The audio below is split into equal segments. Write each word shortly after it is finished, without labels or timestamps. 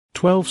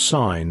12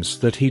 signs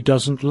that he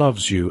doesn't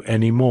love you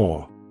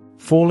anymore.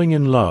 Falling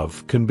in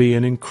love can be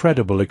an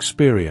incredible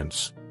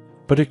experience,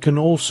 but it can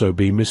also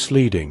be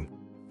misleading.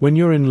 When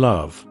you're in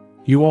love,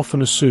 you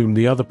often assume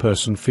the other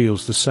person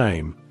feels the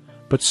same,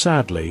 but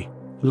sadly,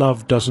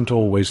 love doesn't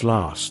always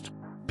last.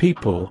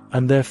 People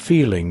and their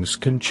feelings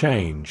can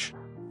change.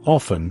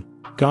 Often,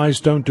 guys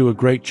don't do a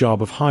great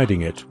job of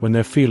hiding it when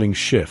their feelings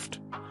shift,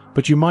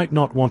 but you might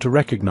not want to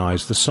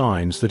recognize the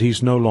signs that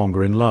he's no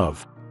longer in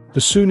love. The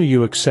sooner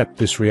you accept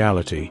this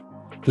reality,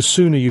 the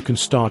sooner you can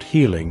start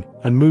healing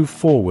and move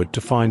forward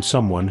to find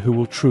someone who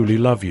will truly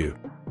love you.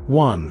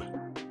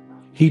 1.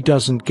 He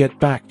doesn't get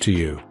back to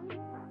you.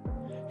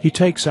 He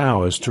takes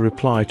hours to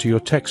reply to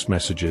your text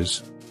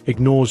messages,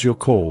 ignores your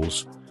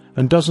calls,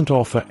 and doesn't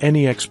offer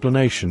any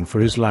explanation for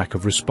his lack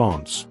of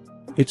response.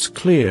 It's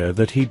clear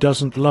that he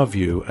doesn't love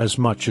you as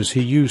much as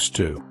he used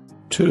to.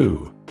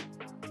 2.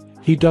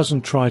 He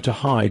doesn't try to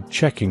hide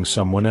checking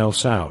someone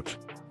else out.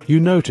 You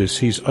notice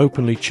he's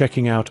openly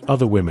checking out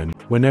other women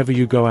whenever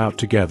you go out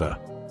together,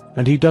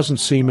 and he doesn't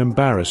seem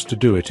embarrassed to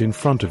do it in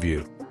front of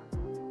you.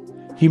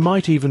 He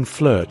might even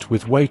flirt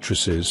with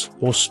waitresses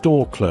or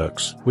store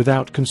clerks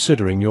without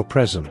considering your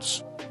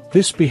presence.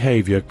 This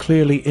behavior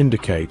clearly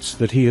indicates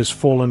that he has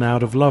fallen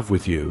out of love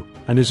with you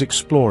and is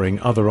exploring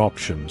other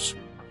options.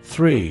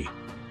 3.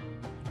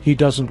 He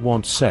doesn't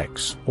want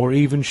sex or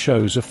even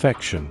shows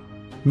affection.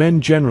 Men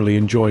generally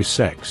enjoy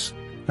sex,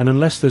 and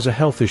unless there's a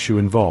health issue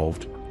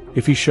involved,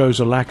 if he shows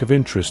a lack of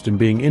interest in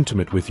being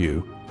intimate with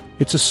you,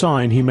 it's a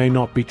sign he may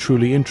not be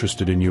truly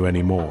interested in you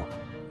anymore.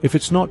 If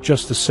it's not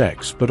just the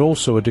sex but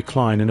also a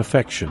decline in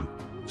affection,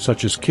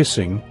 such as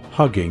kissing,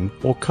 hugging,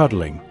 or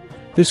cuddling,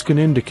 this can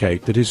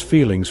indicate that his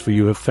feelings for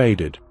you have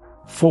faded.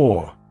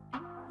 4.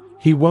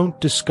 He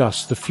won't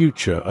discuss the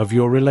future of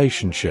your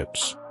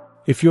relationships.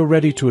 If you're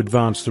ready to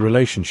advance the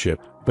relationship,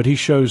 but he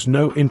shows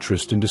no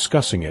interest in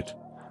discussing it,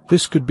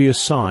 this could be a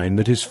sign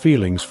that his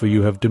feelings for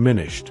you have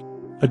diminished.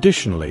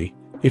 Additionally,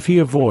 if he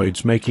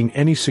avoids making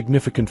any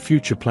significant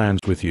future plans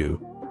with you,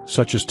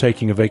 such as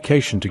taking a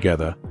vacation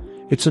together,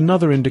 it's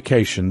another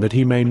indication that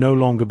he may no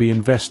longer be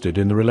invested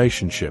in the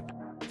relationship.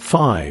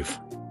 5.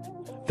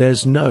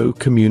 There's no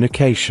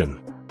communication.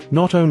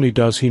 Not only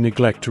does he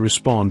neglect to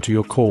respond to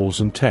your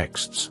calls and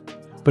texts,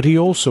 but he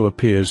also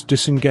appears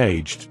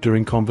disengaged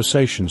during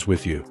conversations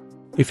with you.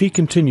 If he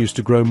continues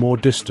to grow more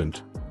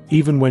distant,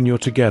 even when you're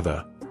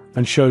together,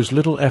 and shows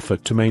little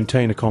effort to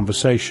maintain a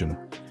conversation,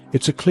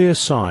 it's a clear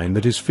sign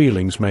that his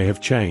feelings may have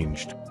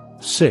changed.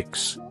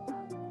 6.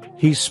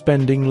 He's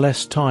spending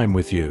less time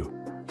with you.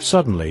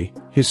 Suddenly,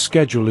 his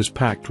schedule is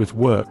packed with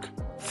work,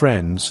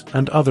 friends,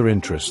 and other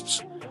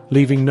interests,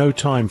 leaving no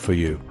time for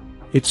you.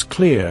 It's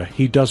clear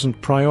he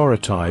doesn't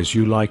prioritize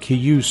you like he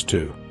used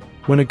to.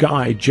 When a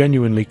guy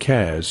genuinely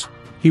cares,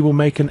 he will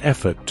make an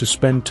effort to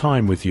spend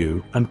time with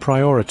you and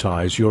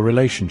prioritize your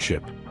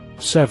relationship.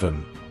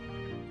 7.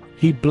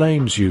 He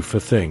blames you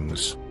for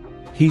things.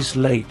 He's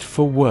late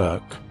for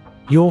work.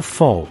 Your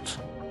fault.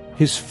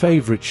 His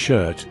favorite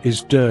shirt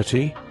is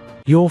dirty.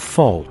 Your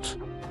fault.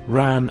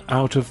 Ran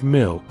out of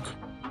milk.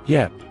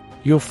 Yep,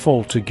 your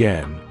fault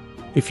again.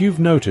 If you've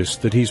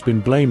noticed that he's been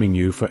blaming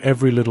you for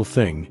every little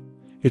thing,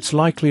 it's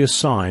likely a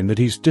sign that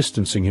he's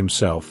distancing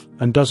himself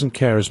and doesn't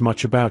care as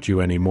much about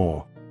you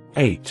anymore.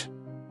 8.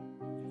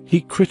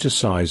 He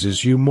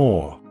criticizes you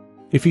more.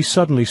 If he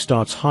suddenly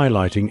starts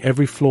highlighting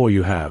every flaw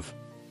you have,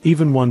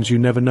 even ones you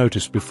never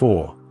noticed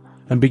before,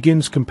 and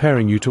begins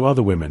comparing you to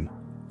other women,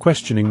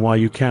 questioning why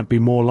you can't be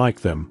more like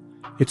them,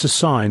 it's a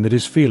sign that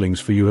his feelings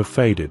for you have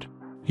faded.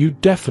 You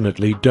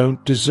definitely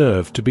don't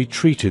deserve to be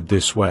treated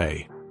this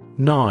way.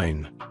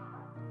 9.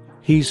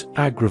 He's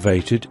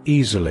aggravated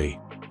easily.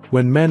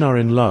 When men are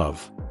in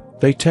love,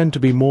 they tend to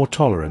be more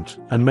tolerant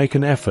and make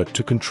an effort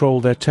to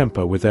control their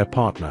temper with their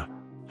partner.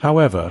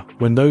 However,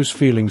 when those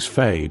feelings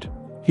fade,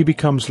 he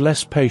becomes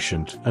less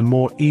patient and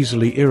more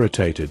easily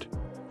irritated,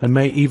 and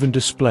may even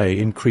display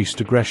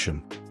increased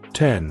aggression.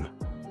 10.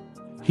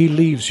 He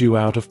leaves you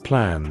out of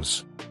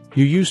plans.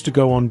 You used to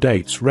go on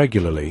dates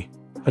regularly,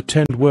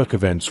 attend work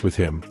events with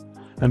him,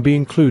 and be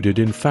included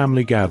in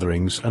family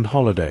gatherings and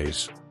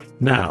holidays.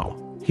 Now,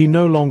 he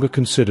no longer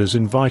considers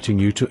inviting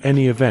you to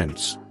any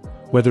events,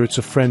 whether it's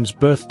a friend's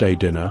birthday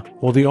dinner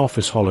or the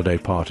office holiday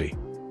party.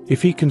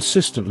 If he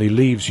consistently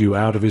leaves you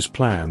out of his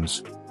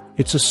plans,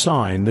 it's a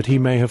sign that he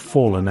may have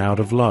fallen out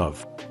of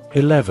love.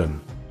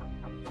 11.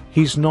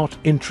 He's not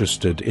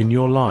interested in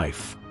your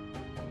life.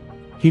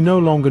 He no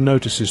longer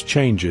notices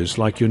changes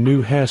like your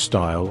new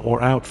hairstyle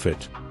or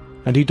outfit,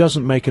 and he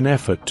doesn't make an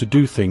effort to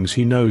do things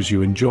he knows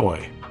you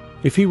enjoy.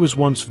 If he was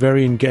once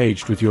very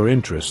engaged with your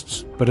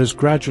interests but has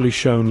gradually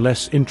shown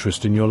less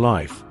interest in your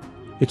life,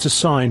 it's a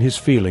sign his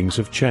feelings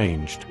have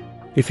changed.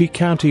 If he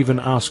can't even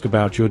ask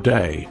about your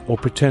day or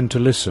pretend to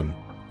listen,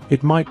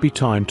 it might be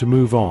time to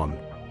move on.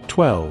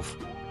 12.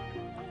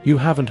 You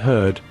haven't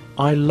heard,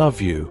 "I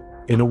love you,"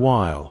 in a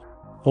while.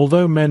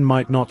 Although men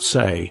might not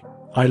say,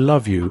 "I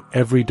love you,"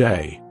 every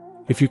day,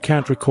 if you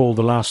can't recall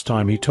the last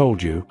time he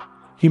told you,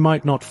 he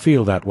might not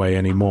feel that way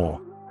anymore.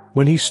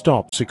 When he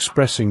stops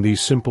expressing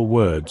these simple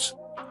words,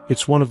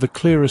 it's one of the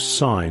clearest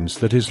signs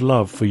that his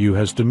love for you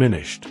has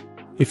diminished.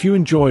 If you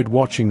enjoyed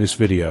watching this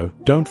video,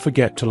 don't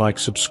forget to like,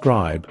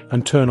 subscribe,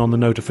 and turn on the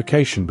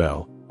notification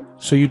bell,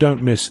 so you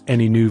don't miss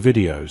any new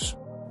videos.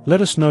 Let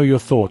us know your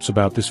thoughts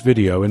about this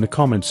video in the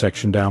comment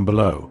section down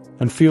below,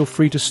 and feel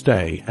free to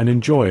stay and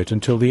enjoy it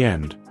until the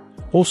end.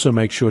 Also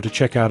make sure to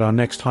check out our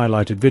next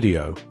highlighted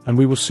video, and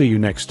we will see you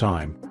next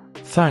time.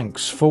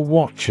 Thanks for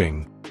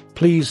watching.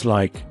 Please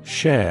like,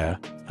 share,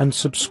 and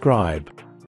subscribe.